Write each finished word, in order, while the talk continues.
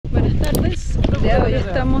tardes. El día de hoy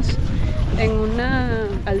estamos en una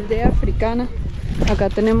aldea africana. Acá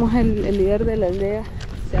tenemos el líder de la aldea,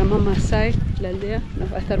 se llama Masái. La aldea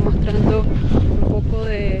nos va a estar mostrando un poco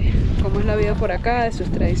de cómo es la vida por acá, de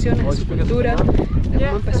sus tradiciones, de su cultura, de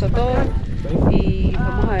cómo empezó todo, y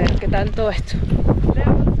vamos a ver qué tal todo esto.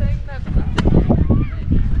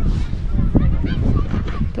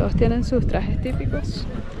 Todos tienen sus trajes típicos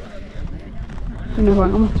y nos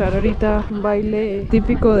van a mostrar ahorita un baile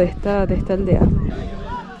típico de esta aldea.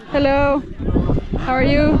 Hello, how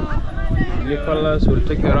are you? Nicholas will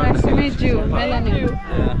take you around. Nice to meet you, Melanie.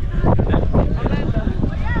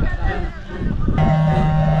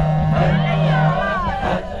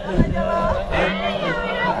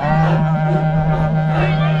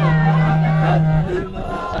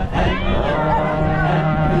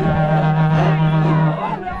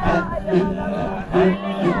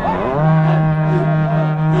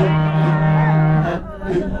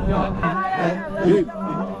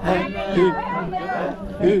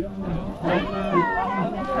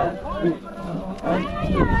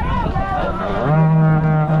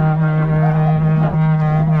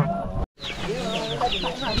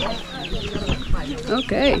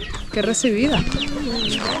 Ok, qué recibida.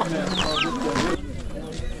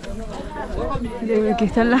 Aquí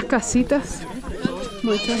están las casitas,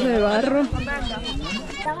 muchas de barro.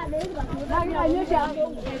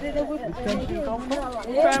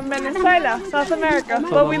 From Venezuela, South America,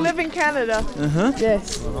 but we live in Canada.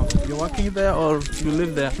 Yes. You're working there or you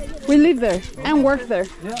live there? We live there and work there.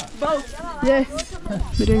 Yeah. Both. Yes.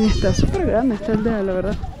 Miren, está súper grande esta aldea, la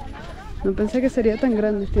verdad. No pensé que sería tan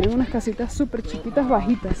grande. Tienen unas casitas súper chiquitas,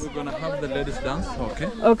 bajitas. We're gonna have the ladies dance, okay?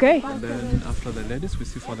 Okay. And then after the ladies, we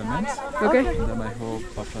see for the men. Okay. And then I hope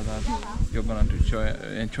after that you're gonna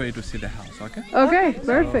enjoy to see the house, okay? Okay,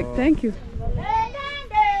 perfect. Thank you.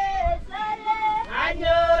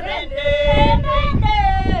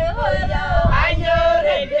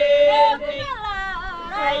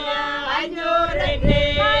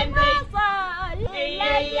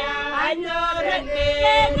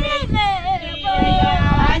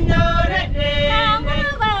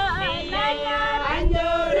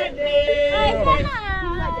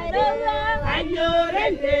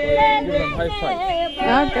 High five.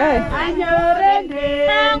 Okay.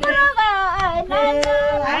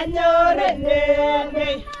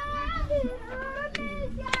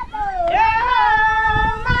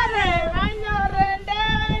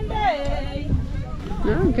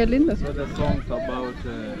 Oh, qué lindo. So the song's about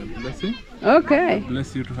blessing. Okay.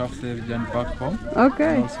 Bless you to have safe journey back home.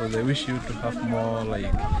 Okay. And also they wish you to have more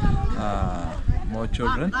like more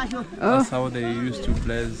children. Oh. That's how they used to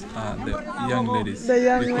bless the young ladies. The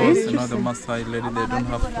young because ladies. you know the Masai lady, they don't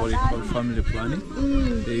have what we call family planning.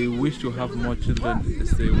 They wish to have more children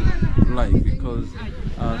as they like, because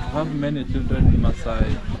to have many children in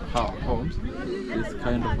Masai homes is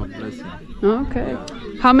kind of a blessing. Okay.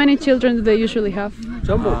 How many children do they usually have?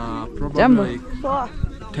 Probably Jumbo. like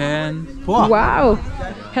 10. Wow.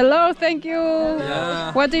 Hello, thank you.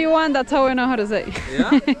 Yeah. What do you want? That's how I know how to say. Yeah?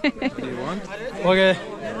 What do you want? Okay,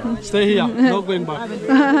 stay here, not going back.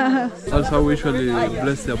 That's how we usually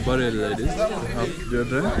bless their buried ladies to have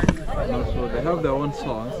children. And also they have their own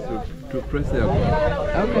songs to praise their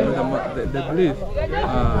God. Okay. They believe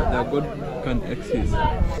their God can exist.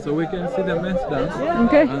 So we can see the men's dance.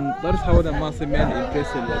 Okay. And that's how the Masai men impress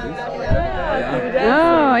the ladies.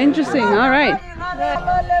 Yeah. Oh, interesting. All right.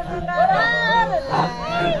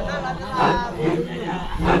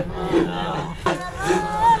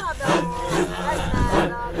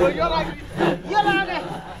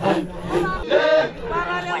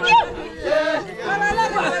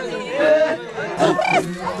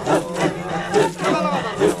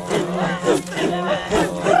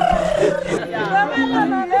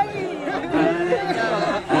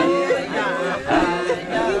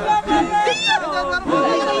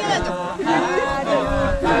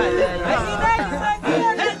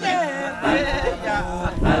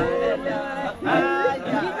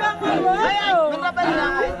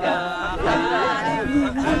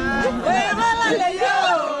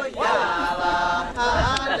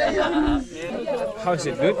 How is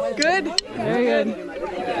it? Good? Good. Very good.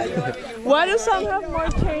 Why do some have more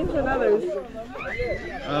chains than others?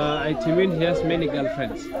 Timin has many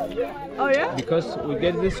girlfriends Oh yeah? because we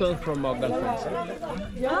get this one from our girlfriends.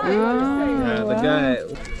 Oh, The guy.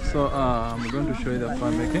 So I'm going to show you the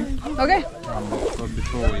fire making. okay. So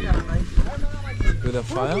before we do the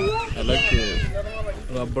fire, I like to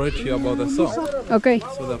elaborate to you about the song. Okay.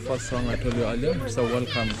 So the first song I told you earlier, it's a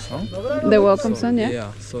welcome song. The welcome song, yeah?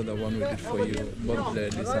 Yeah, so the one we did for you, both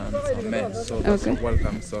ladies and men. So that's a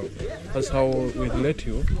welcome song. That's how we let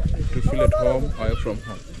you to feel at home or from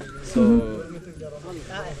home. So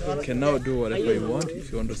you can now do whatever you want.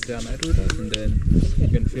 If you want to stay a night with us, and then you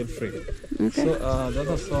can feel free. Okay. So the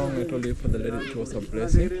other song I told you for the ladies, it was a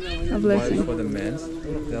blessing. A blessing. While for the men,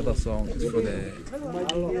 the other song is for the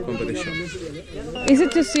competition. Is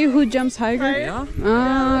it to see who jumps higher? Yeah.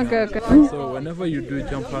 Ah, okay, okay. So whenever you do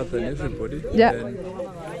jump higher than everybody, Yeah.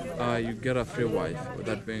 then you get a free wife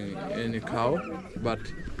without being any cow. But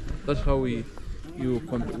that's how we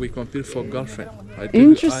compete for girlfriend.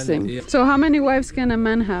 Interesting. Yeah. So how many wives can a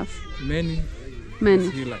man have? Many. Many.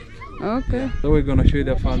 He like. Okay. So we're gonna show you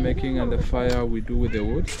the fire making and the fire we do with the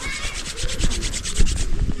wood.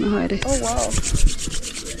 Oh wow.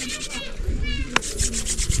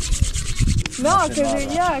 No, because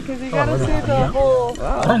you gotta see the whole.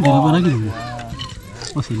 Now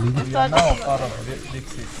part of Big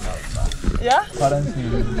Six now. Yeah? Currently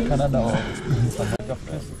in Canada or the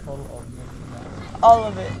principle of All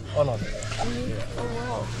of it. all of it.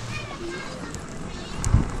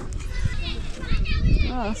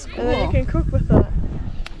 Ah, that's And then you cool. can cook with that.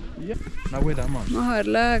 Yeah. Now wait a month. Vamos a ver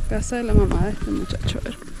la casa de la mamá de este muchacho. A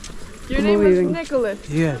ver. Your ¿Cómo name viven? is Nicholas.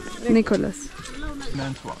 Yes. Nicholas.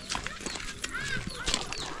 Man's work.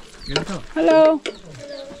 You know? Hello.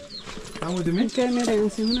 Come with me. Ok, miren,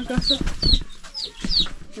 así es una casa.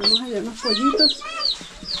 Vamos allá unos pollitos.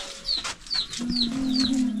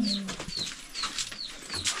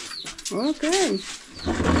 Okay.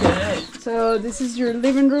 So this is your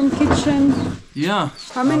living room, kitchen. Yeah.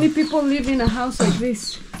 How many people live in a house like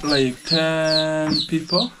this? Like 10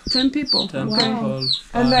 people. 10 people. 10 Wow. people.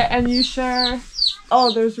 And you share.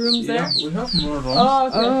 Oh, there's rooms Yeah, there. we have more rooms. Oh,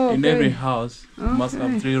 okay. Oh, In okay. every house, must Okay.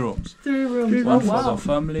 have 3 rooms. 3 rooms. One Oh, for wow. the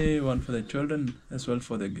family, one for the children, as well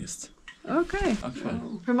for the guests. Okay. Actually.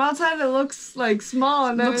 From outside it looks like small,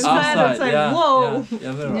 and then Looks inside it's like yeah, whoa.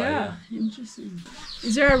 Yeah, very right, Yeah, interesting.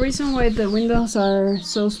 Is there a reason why the windows are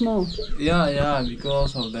so small? yeah,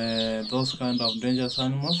 because of those kind of dangerous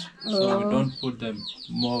animals. So we don't put them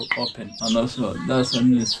more open. And also there's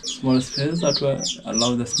only small space that will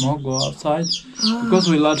allow the smoke go outside. Because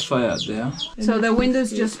we light fire there. So the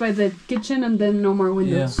windows just by the kitchen and then no more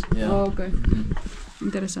windows. Yeah. Oh, okay.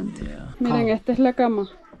 Interesante. Yeah. Miren, esta es la cama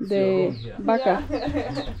de vaca.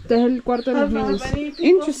 Este es el cuarto de los niños. Many people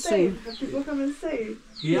Interesting. stay. People come and stay.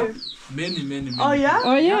 Here, many. Oh yeah?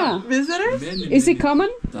 Oh yeah. Visitors? Many, Is many. it common?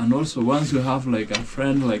 And also once you have like a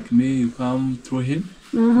friend like me, you come through him,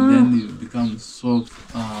 Uh-huh. then you become so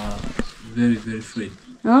very free.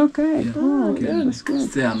 Okay. Yeah. Oh, You good. can That's good.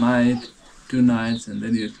 stay a night, 2 nights, and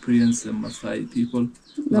then you experience the Masai people.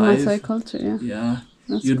 The life. Masai culture, yeah. Yeah.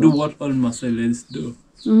 That's You cool. do what all Masai ladies do.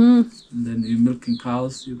 Mm-hmm. And then you milking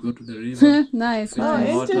cows, you go to the river. Nice. fetching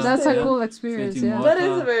nice. water, That's a yeah, cool experience, fetching yeah. That is a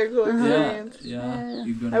water. very cool Yeah, experience. yeah.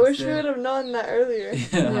 You're gonna I wish stay. we would have known that earlier.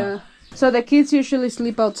 Yeah. So the kids usually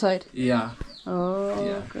sleep outside. Yeah. Oh,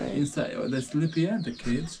 Yeah. okay. Inside, they sleep here, the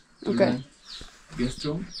kids. Okay. children, guest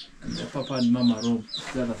room, and the papa and mama room,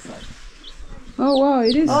 the other side. Oh wow,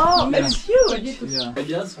 it is. Oh, Yeah. it's huge. Yeah. I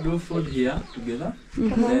just do food here together,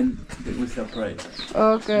 and then we separate.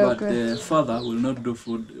 Okay, But okay. the father will not do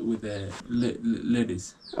food with the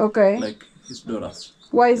ladies, Okay. like his daughters.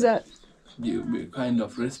 Why is that? You be kind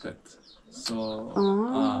of respect. So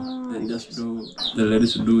Ah, they just do, the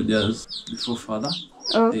ladies do just before father,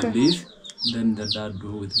 they Okay. leave, then the dad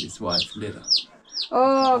do with his wife later.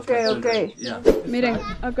 Oh, okay, okay. Yeah. Miren,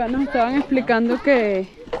 acá nos estaban explicando que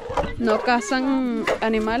no cazan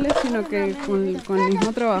animales, sino que con el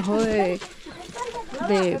mismo trabajo de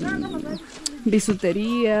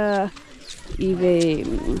bisutería y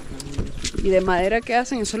de madera que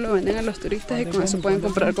hacen, eso lo venden a los turistas y con eso pueden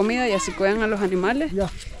comprar comida y así cuidan a los animales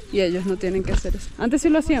y ellos no tienen que hacer eso. Antes sí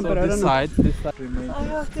lo hacían, pero ahora this no. side remains. I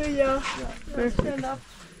have to, yeah. Fair enough.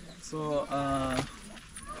 So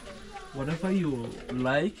whatever you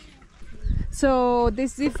like. So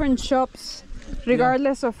these different shops,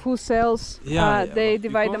 regardless of who sells, Yeah, they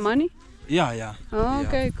divide the because- money? Yeah. Oh,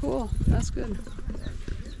 okay, cool. That's good.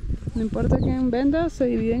 No importa quién venda, se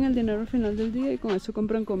dividen el dinero al final del día y con eso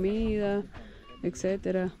compran comida,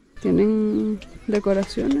 etcétera. Tienen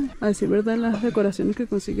decoraciones. A decir verdad, las decoraciones que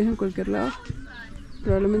consigues en cualquier lado.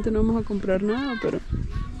 Probablemente no vamos a comprar nada, pero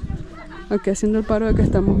aquí haciendo el paro de que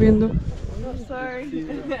estamos viendo, Oh, sorry.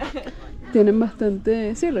 tienen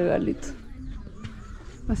bastante, sí, regalitos.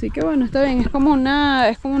 Así que bueno, está bien. Es como una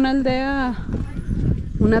aldea,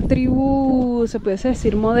 una tribu, se puede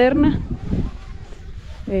decir, moderna.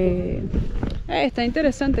 Está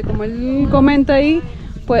interesante, como él comenta ahí,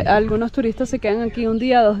 pues algunos turistas se quedan aquí un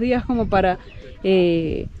día, 2 días como para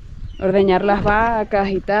ordeñar las vacas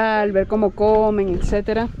y tal, ver cómo comen,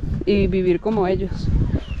 etcétera, y vivir como ellos.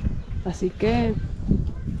 Así que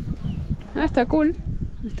está cool,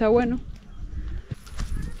 está bueno.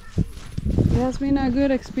 It has been a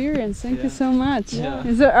good experience. Thank you so much. Yeah.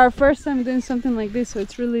 It's our first time doing something like this, so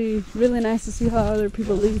it's really nice to see how other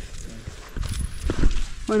people live.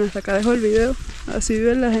 Bueno, hasta acá dejo el video. Así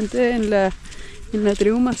vive la gente en la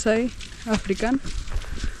tribu Masái africana.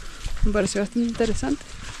 Me pareció bastante interesante.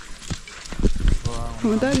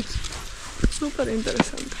 ¿Comentarios? Súper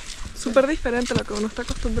interesante. Súper diferente a lo que uno está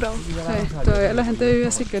acostumbrado. Sí, todavía la gente vive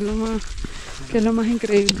así, que es lo más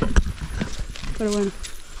increíble. Pero bueno,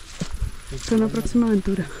 hasta una próxima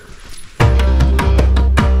aventura.